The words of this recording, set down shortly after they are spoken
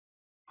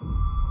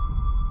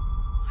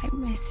I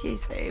miss you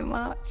so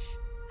much.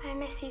 I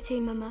miss you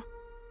too, Mama.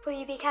 Will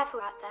you be careful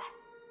out there?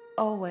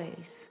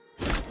 Always.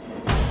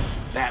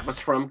 That was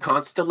from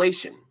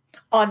Constellation.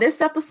 On this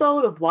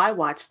episode of Why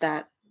Watch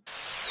That?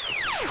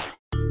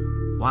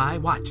 Why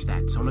Watch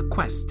That's on a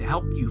quest to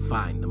help you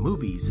find the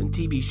movies and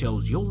TV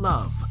shows you'll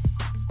love.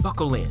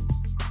 Buckle in.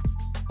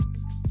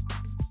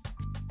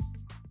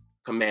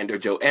 Commander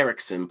Jo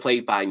Erickson,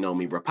 played by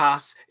Noomi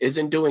Rapace,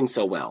 isn't doing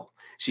so well.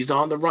 She's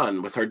on the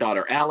run with her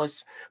daughter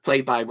Alice,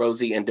 played by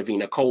Rosie and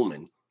Davina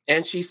Coleman,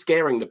 and she's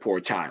scaring the poor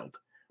child.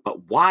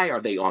 But why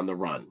are they on the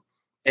run?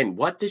 And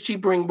what does she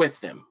bring with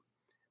them?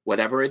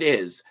 Whatever it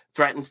is,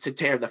 threatens to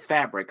tear the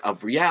fabric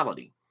of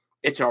reality.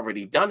 It's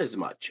already done as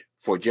much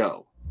for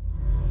Jo.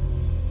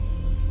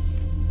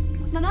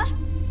 Mama?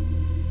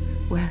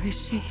 Where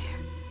is she?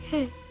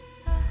 Who?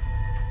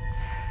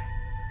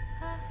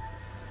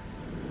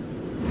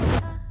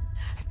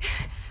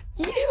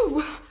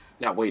 You!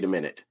 Now, wait a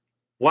minute.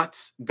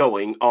 What's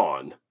going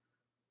on?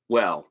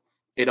 Well,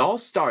 it all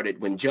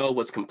started when Jo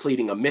was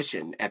completing a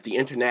mission at the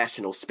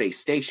International Space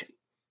Station.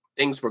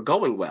 Things were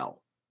going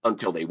well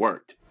until they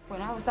weren't.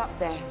 When I was up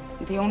there,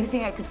 the only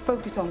thing I could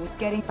focus on was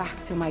getting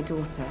back to my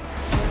daughter.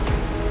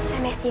 I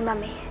miss you,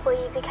 Mummy. Will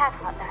you be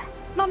careful out there?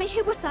 Mummy,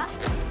 who was that?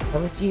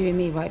 That was you and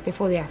me right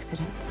before the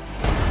accident.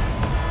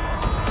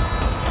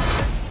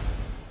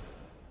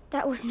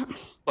 That was not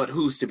me. But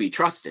who's to be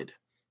trusted?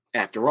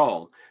 After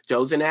all,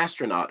 Jo's an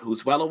astronaut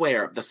who's well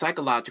aware of the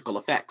psychological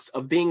effects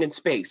of being in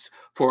space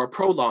for a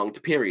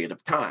prolonged period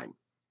of time.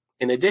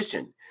 In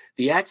addition,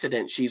 the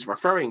accident she's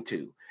referring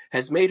to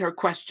has made her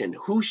question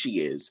who she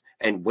is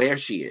and where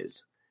she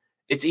is.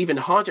 It's even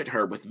haunted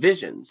her with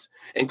visions,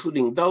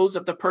 including those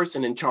of the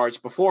person in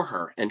charge before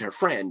her and her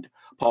friend,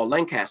 Paul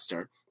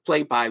Lancaster,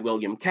 played by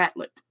William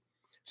Catlett.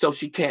 So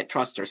she can't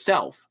trust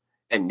herself,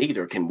 and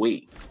neither can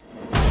we.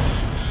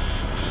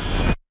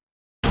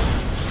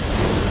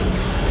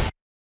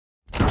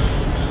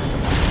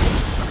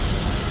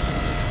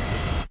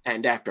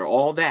 And after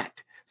all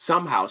that,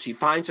 somehow she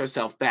finds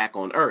herself back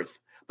on Earth,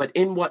 but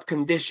in what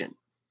condition?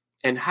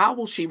 And how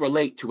will she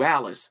relate to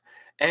Alice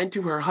and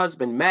to her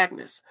husband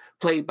Magnus,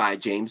 played by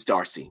James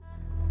D'Arcy?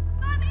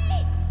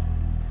 Mommy!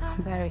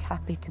 I'm very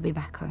happy to be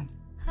back home.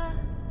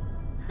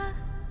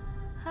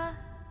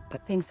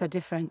 But things are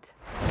different.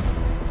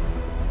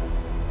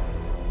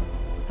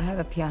 I have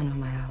a piano in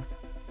my house,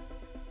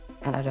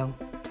 and I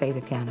don't play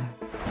the piano.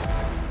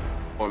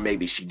 Or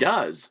maybe she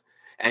does.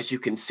 As you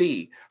can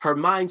see, her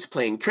mind's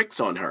playing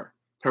tricks on her.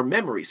 Her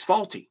memory's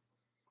faulty.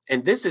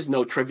 And this is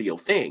no trivial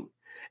thing.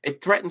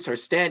 It threatens her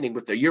standing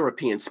with the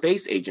European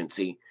Space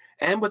Agency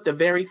and with the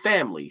very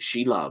family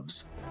she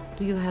loves.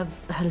 Do you have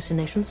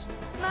hallucinations?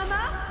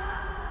 Mama?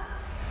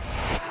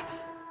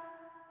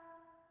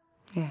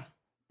 Yeah.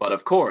 But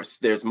of course,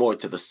 there's more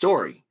to the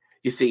story.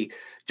 You see,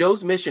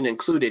 Jo's mission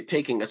included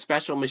taking a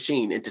special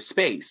machine into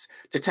space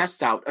to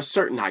test out a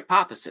certain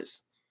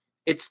hypothesis.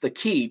 It's the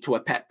key to a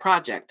pet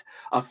project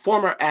of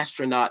former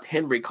astronaut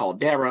Henry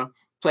Caldera,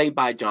 played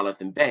by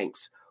Jonathan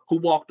Banks, who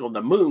walked on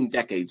the moon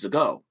decades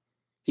ago.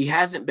 He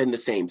hasn't been the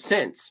same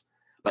since,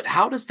 but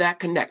how does that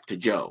connect to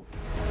Jo?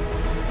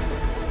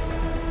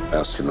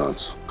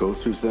 Astronauts go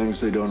through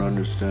things they don't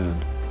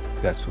understand.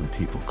 That's when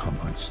people come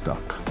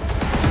unstuck.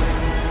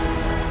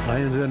 I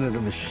invented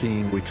a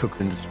machine we took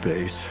into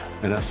space,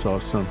 and I saw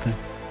something,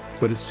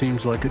 but it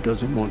seems like it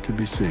doesn't want to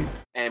be seen.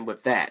 And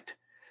with that,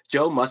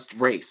 Jo must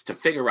race to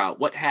figure out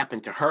what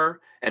happened to her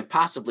and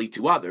possibly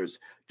to others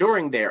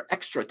during their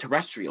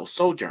extraterrestrial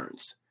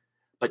sojourns.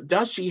 But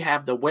does she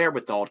have the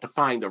wherewithal to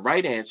find the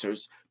right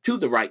answers to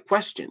the right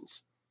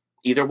questions?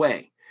 Either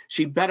way,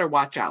 she better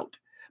watch out,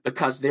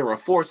 because there are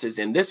forces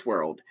in this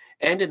world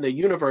and in the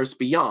universe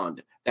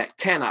beyond that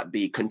cannot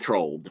be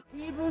controlled.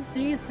 People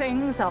see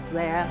things up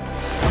there,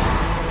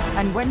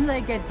 and when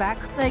they get back,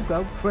 they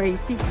go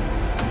crazy.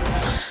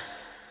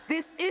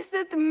 This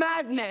isn't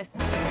madness.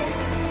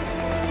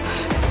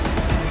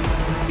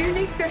 You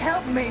need to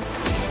help me.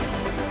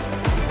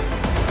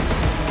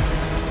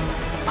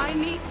 I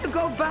need to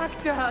go back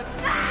to her.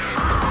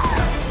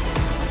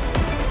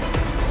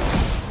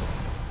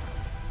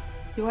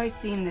 Do I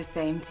seem the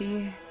same to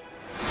you?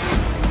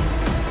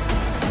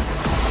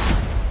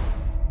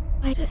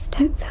 I just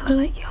don't feel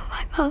like you're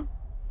my mum.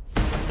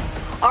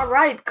 All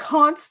right,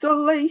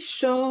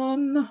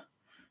 Constellation.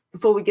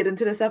 Before we get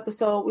into this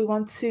episode, we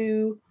want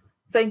to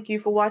thank you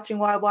for watching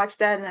Why Watch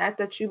That and ask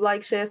that you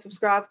like, share,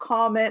 subscribe,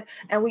 comment.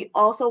 And we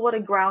also want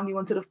to ground you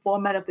into the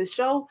format of this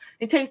show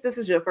in case this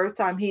is your first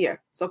time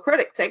here. So,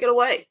 Critic, take it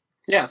away.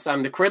 Yes,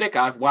 I'm the critic.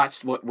 I've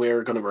watched what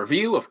we're going to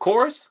review, of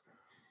course.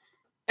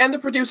 And the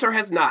producer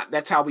has not.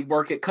 That's how we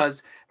work it,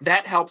 because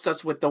that helps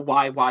us with the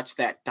Why Watch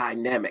That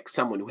dynamic.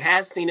 Someone who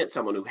has seen it,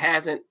 someone who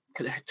hasn't,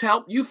 to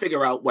help you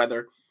figure out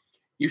whether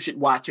you should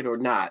watch it or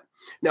not.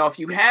 Now, if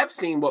you have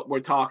seen what we're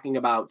talking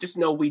about, just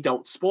know we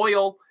don't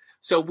spoil.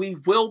 So we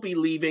will be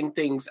leaving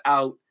things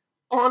out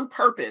on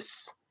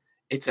purpose.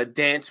 It's a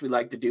dance we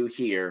like to do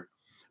here.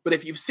 But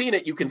if you've seen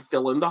it, you can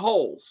fill in the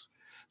holes.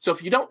 So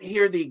if you don't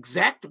hear the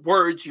exact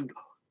words you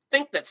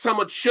think that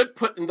someone should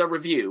put in the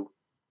review,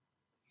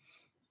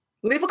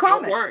 Leave a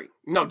comment. Don't worry.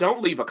 No,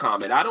 don't leave a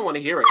comment. I don't want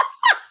to hear it.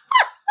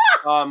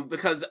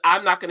 Because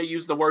I'm not going to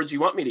use the words you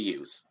want me to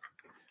use.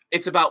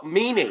 It's about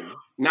meaning,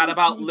 not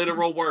about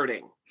literal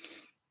wording.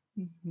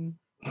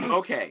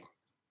 Okay.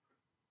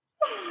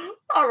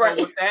 All right.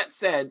 So with that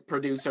said,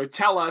 producer,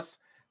 tell us,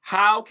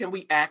 how can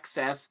we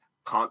access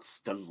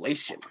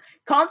Constellation?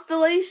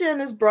 Constellation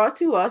is brought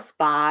to us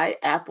by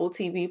Apple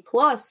TV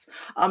Plus.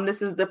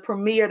 This is the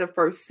premiere of the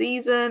first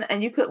season,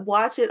 and you could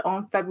watch it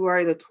on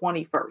February the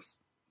 21st.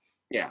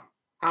 Yeah.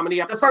 How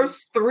many episodes? The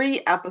first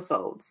 3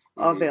 episodes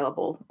are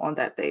available on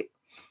that date.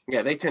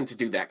 Yeah, they tend to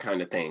do that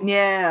kind of thing.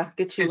 Yeah,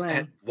 get you in. Is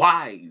that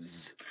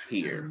wise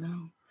here?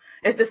 No.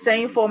 It's the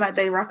same format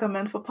they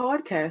recommend for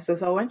podcasts.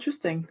 It's so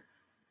interesting.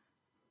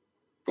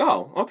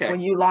 Oh, okay. When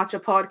you launch a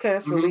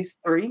podcast, release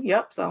 3.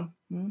 Yep. So.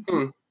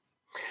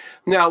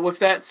 Now, with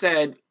that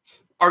said,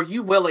 are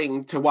you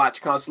willing to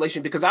watch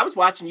Constellation? Because I was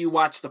watching you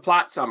watch the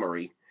plot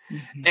summary,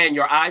 and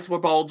your eyes were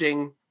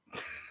bulging.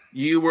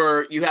 You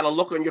had a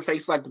look on your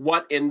face like,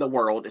 what in the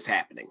world is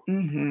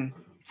happening?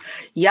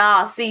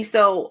 Yeah. See,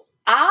 so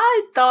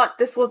I thought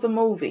this was a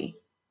movie.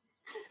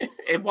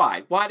 And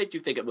why? Why did you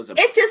think it was a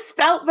movie? It just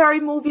felt very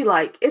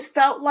movie-like. It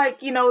felt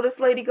like, this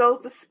lady goes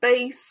to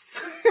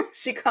space.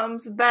 She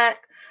comes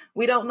back.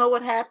 We don't know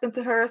what happened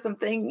to her.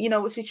 Something,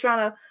 she's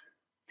trying to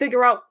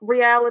figure out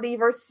reality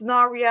versus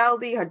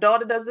non-reality. Her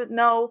daughter doesn't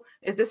know.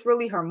 Is this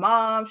really her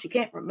mom? She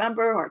can't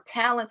remember her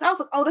talents. I was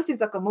like, oh, this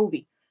seems like a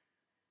movie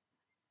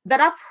that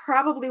I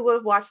probably would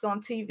have watched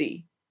on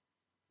TV.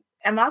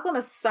 Am I going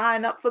to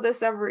sign up for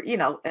this ever,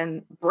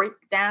 and break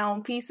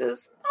down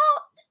pieces? Oh,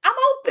 I'm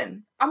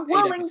open. I'm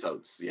willing. 8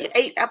 episodes, yes.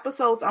 8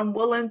 episodes. I'm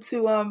willing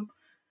to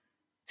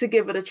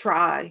give it a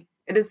try.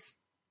 It is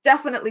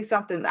definitely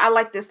something. I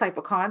like this type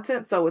of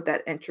content, so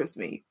that interests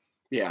me.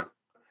 Yeah.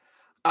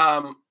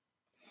 Now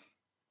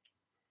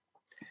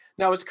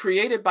it's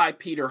created by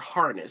Peter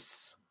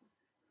Harness,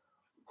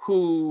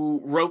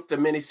 who wrote the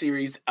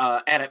miniseries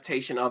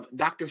adaptation of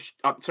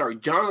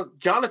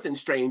Jonathan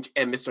Strange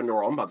and Mr.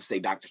 Norrell. I'm about to say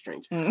Doctor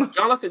Strange.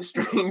 Jonathan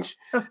Strange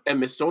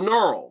and Mr.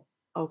 Norrell.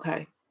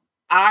 Okay.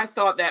 I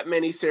thought that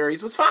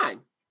miniseries was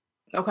fine.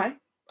 Okay.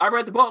 I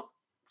read the book,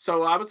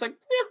 so I was like,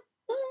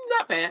 yeah,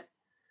 not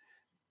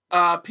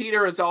bad.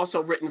 Peter has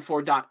also written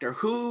for Doctor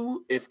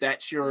Who, if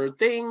that's your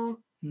thing,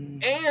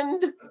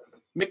 and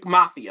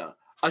McMafia,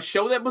 a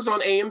show that was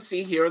on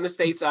AMC here in the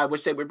States I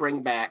wish they would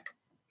bring back,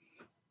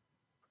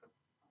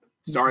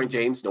 starring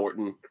James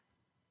Norton.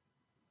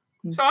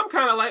 So I'm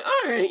kind of like,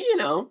 all right,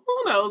 who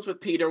knows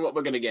with Peter what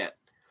we're going to get.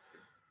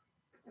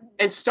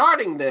 And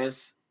starting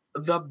this,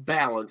 the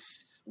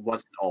balance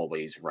wasn't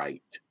always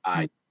right,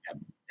 I have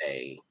to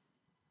say.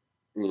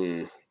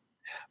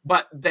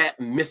 But that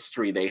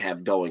mystery they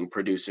have going,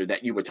 producer,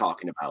 that you were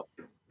talking about,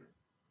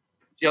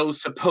 Joe's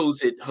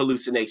supposed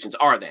hallucinations,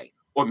 are they?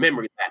 Or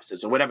memory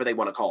lapses, or whatever they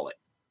want to call it.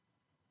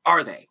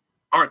 Are they?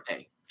 Aren't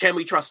they? Can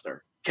we trust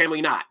her? Can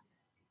we not?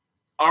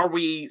 Are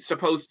we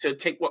supposed to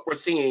take what we're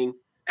seeing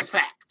as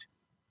fact?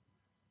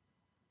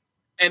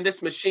 And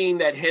this machine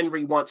that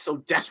Henry wants so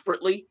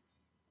desperately,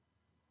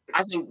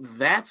 I think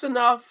that's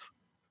enough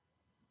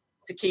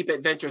to keep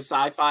adventure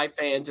sci-fi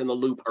fans in the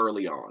loop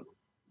early on.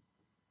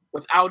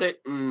 Without it,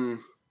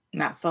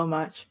 not so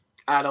much.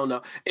 I don't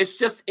know. It's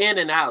just in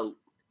and out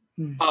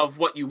of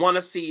what you want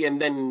to see and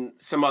then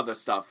some other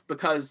stuff.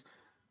 Because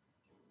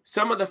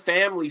some of the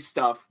family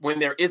stuff, when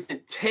there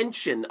isn't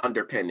tension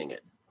underpinning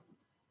it,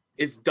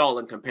 is dull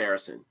in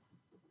comparison.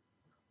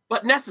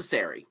 But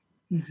necessary.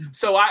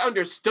 So I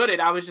understood it.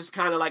 I was just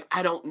kind of like,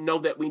 I don't know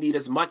that we need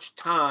as much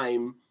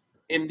time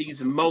in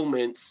these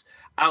moments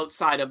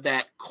outside of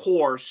that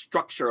core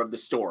structure of the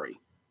story.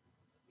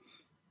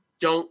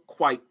 Don't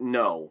quite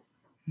know.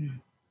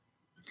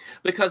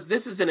 Because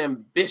this is an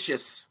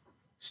ambitious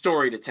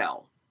story to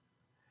tell.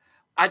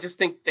 I just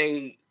think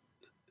they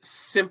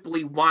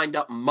simply wind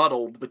up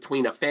muddled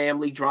between a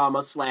family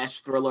drama /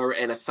 thriller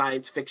and a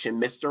science fiction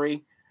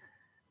mystery.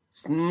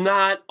 It's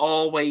not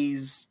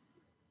always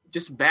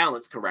just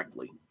balanced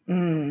correctly.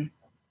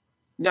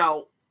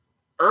 Now,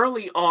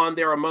 early on,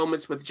 there are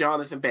moments with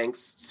Jonathan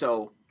Banks,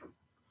 so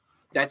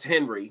that's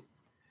Henry,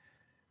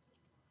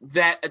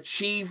 that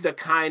achieve the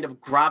kind of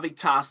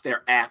gravitas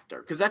they're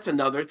after. Because that's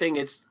another thing.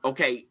 It's,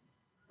 okay,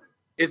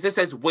 is this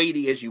as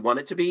weighty as you want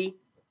it to be?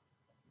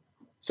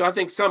 So I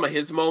think some of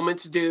his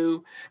moments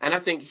do. And I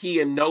think he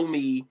and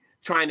Nomi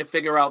trying to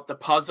figure out the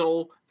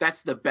puzzle,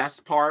 that's the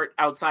best part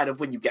outside of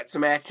when you get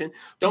some action.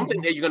 Don't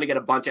think that you're going to get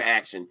a bunch of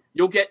action.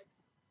 You'll get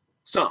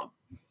some.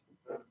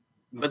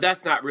 But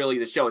that's not really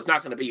the show. It's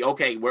not going to be,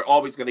 okay, we're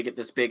always going to get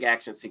this big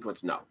action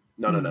sequence. No.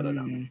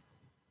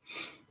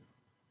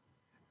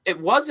 It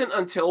wasn't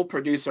until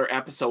producer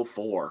episode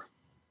 4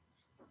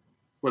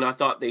 when I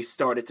thought they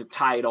started to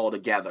tie it all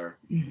together,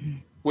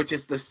 which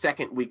is the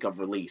second week of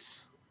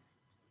release.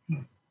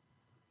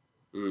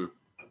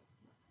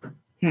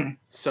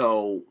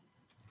 So,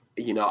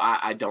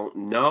 I don't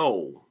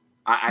know.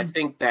 I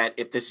think that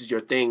if this is your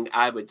thing,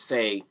 I would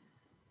say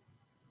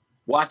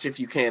watch if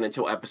you can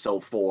until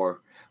episode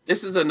 4.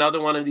 This is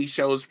another one of these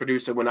shows,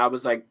 producer, when I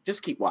was like,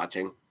 just keep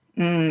watching.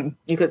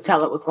 You could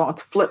tell it was going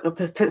to flip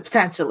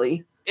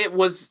potentially. It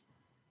was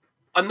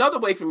another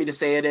way for me to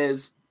say it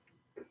is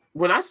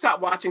when I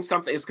stop watching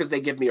something, it's because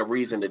they give me a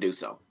reason to do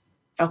so.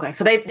 Okay,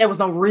 so there was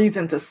no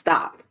reason to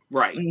stop.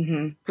 Right.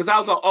 Because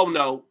I'll go, oh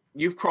no,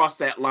 you've crossed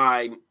that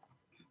line.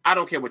 I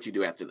don't care what you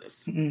do after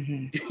this.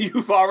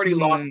 You've already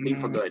lost me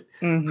for good.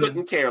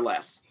 Couldn't care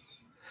less.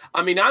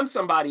 I mean, I'm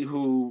somebody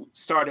who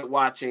started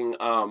watching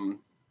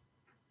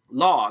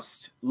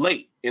Lost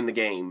late in the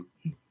game.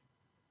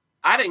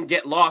 I didn't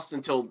get lost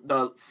until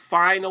the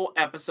final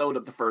episode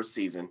of the first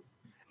season.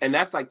 And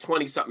that's like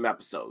 20-something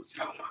episodes.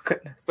 Oh, my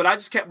goodness. But I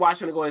just kept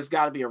watching and going, there's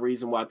got to be a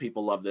reason why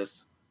people love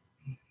this.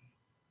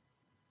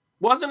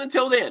 Wasn't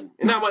until then.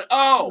 And I went,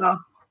 oh.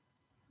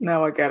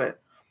 Now I get it.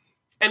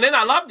 And then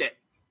I loved it.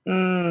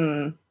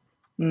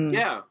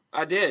 Yeah,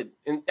 I did.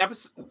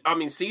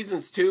 In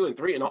seasons 2 and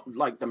 3 and all,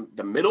 like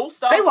the middle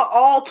stuff. They were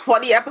all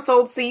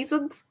 20-episode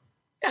seasons?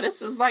 Yeah,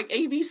 this is like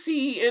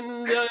ABC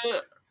in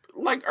the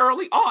like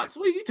early aughts.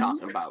 What are you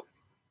talking about?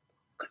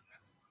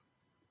 Goodness.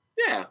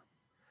 Yeah.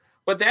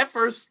 But that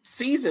first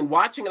season,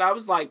 watching it, I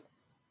was like,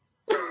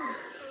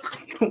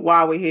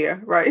 why are we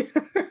here? Right.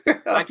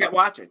 I kept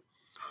watching.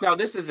 Now,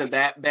 this isn't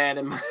that bad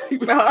in my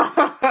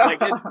like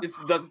this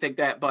doesn't take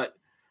that, but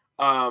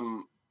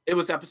it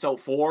was episode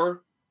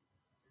 4.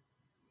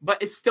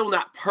 But it's still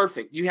not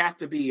perfect. You have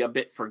to be a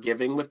bit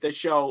forgiving with this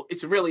show.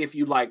 It's really if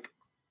you like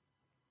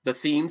the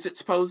themes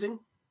it's posing.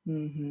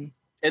 And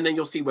then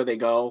you'll see where they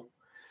go.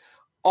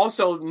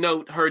 Also,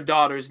 note her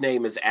daughter's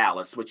name is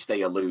Alice, which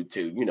they allude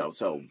to, you know,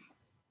 so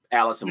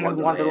Alice in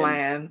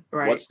Wonderland.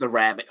 Right. What's the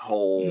rabbit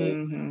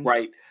hole?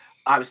 Right.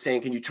 I was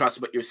saying, can you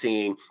trust what you're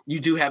seeing? You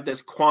do have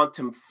this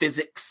quantum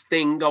physics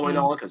thing going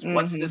on because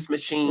what's this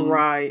machine?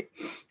 Right.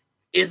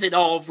 Is it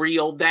all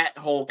real? That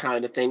whole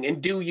kind of thing.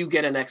 And do you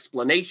get an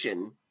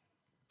explanation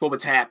for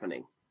what's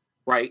happening?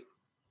 Right.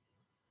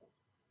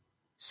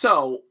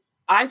 So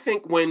I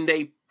think when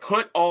they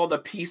put all the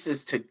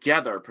pieces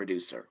together,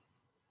 producer,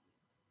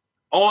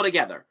 all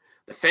together,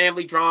 the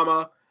family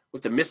drama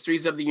with the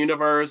mysteries of the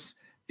universe,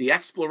 the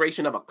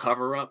exploration of a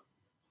cover-up,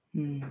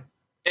 and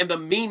the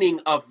meaning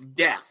of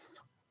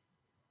death,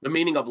 the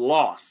meaning of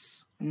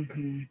loss,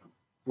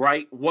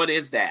 right? What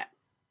is that?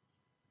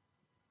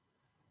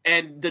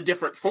 And the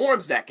different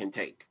forms that can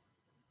take.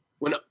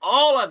 When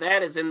all of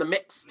that is in the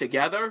mix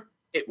together,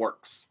 it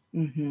works.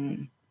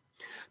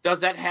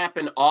 Does that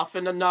happen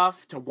often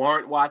enough to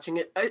warrant watching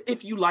it?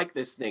 If you like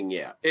this thing,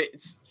 yeah,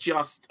 it's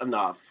just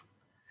enough.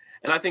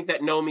 And I think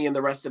that Nomi and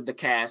the rest of the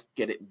cast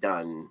get it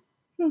done.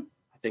 I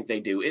think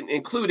they do,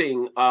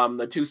 including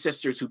the 2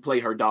 sisters who play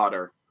her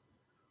daughter.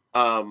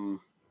 They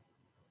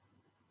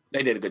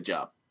did a good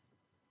job.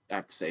 I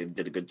have to say, they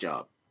did a good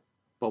job.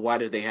 But why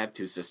did they have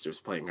 2 sisters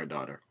playing her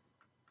daughter?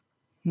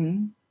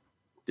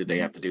 Did they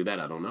have to do that?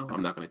 I don't know.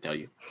 I'm not going to tell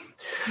you.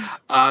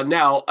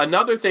 Now,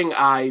 another thing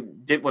I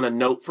did want to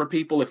note for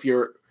people, if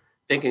you're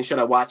thinking, should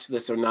I watch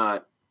this or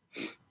not?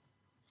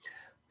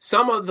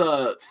 Some of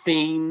the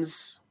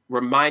themes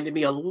reminded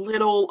me a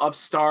little of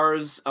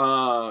Star's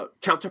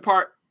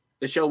counterpart,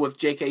 the show with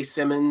J.K.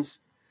 Simmons.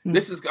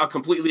 This is a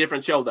completely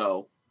different show,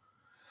 though.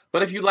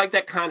 But if you like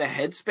that kind of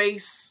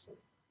headspace,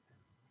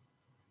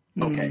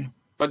 okay.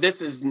 But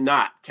this is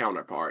not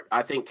Counterpart.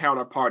 I think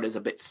Counterpart is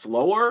a bit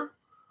slower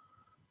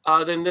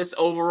than this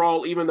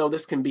overall, even though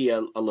this can be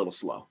a little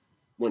slow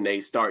when they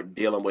start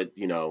dealing with,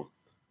 you know,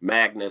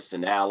 Magnus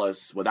and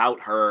Alice without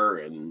her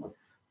and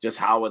just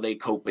how are they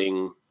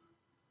coping.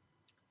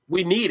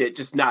 We need it,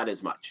 just not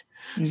as much.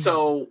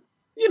 So,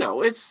 you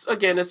know, it's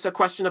a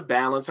question of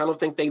balance. I don't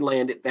think they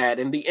landed that.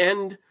 In the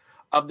end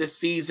of this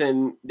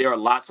season, there are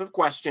lots of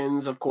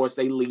questions. Of course,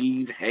 they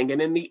leave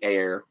hanging in the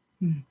air.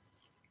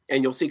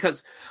 And you'll see,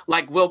 because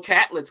like Will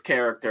Catlett's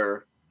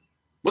character,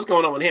 what's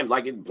going on with him?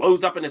 Like it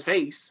blows up in his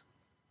face.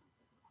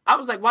 I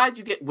was like, why'd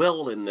you get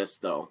Will in this,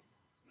 though?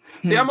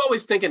 See, I'm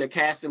always thinking of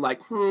casting like,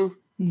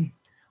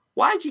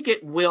 why'd you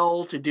get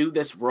Will to do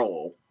this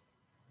role?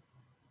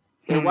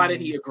 And why did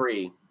he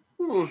agree?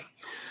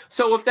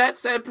 So with that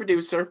said,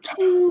 producer,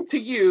 to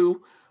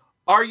you,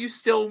 are you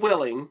still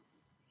willing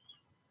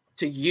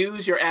to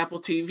use your Apple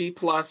TV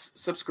Plus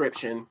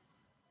subscription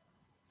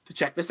to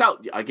check this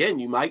out? Again,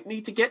 you might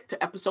need to get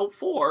to episode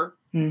 4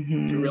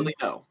 to really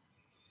know.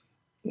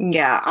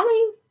 Yeah, I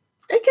mean,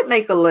 they could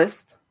make a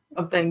list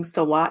of things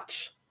to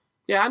watch.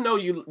 Yeah, I know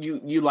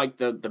you like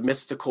the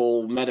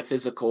mystical,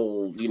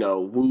 metaphysical, you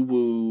know,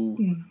 woo-woo,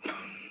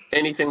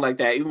 anything like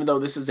that, even though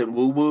this isn't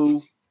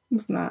woo-woo.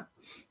 It's not.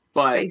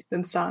 But based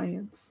in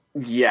science.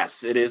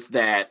 Yes, it is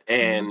that.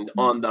 And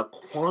on the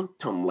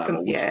quantum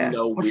level,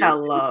 which I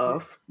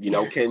love. You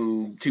know,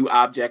 can 2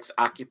 objects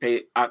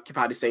occupy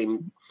the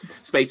same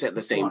space at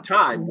the same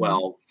time?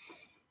 Well,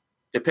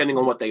 depending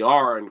on what they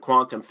are in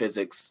quantum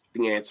physics,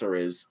 the answer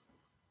is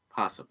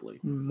possibly.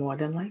 More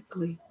than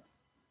likely.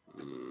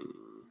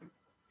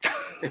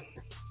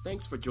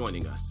 Thanks for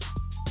joining us.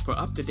 For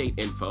up-to-date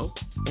info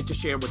and to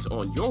share what's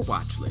on your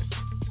watch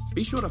list,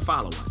 be sure to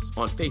follow us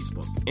on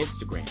Facebook,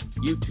 Instagram,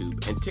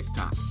 YouTube, and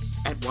TikTok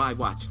at Why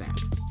Watch That.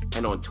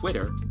 and on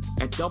Twitter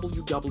at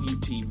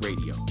WWT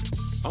Radio.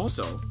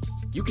 Also,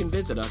 you can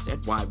visit us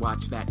at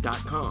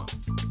whywatchthat.com.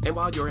 And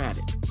while you're at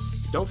it,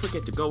 don't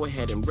forget to go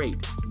ahead and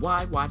rate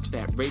Why Watch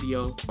That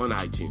Radio on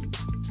iTunes.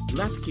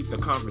 Let's keep the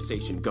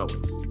conversation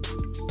going.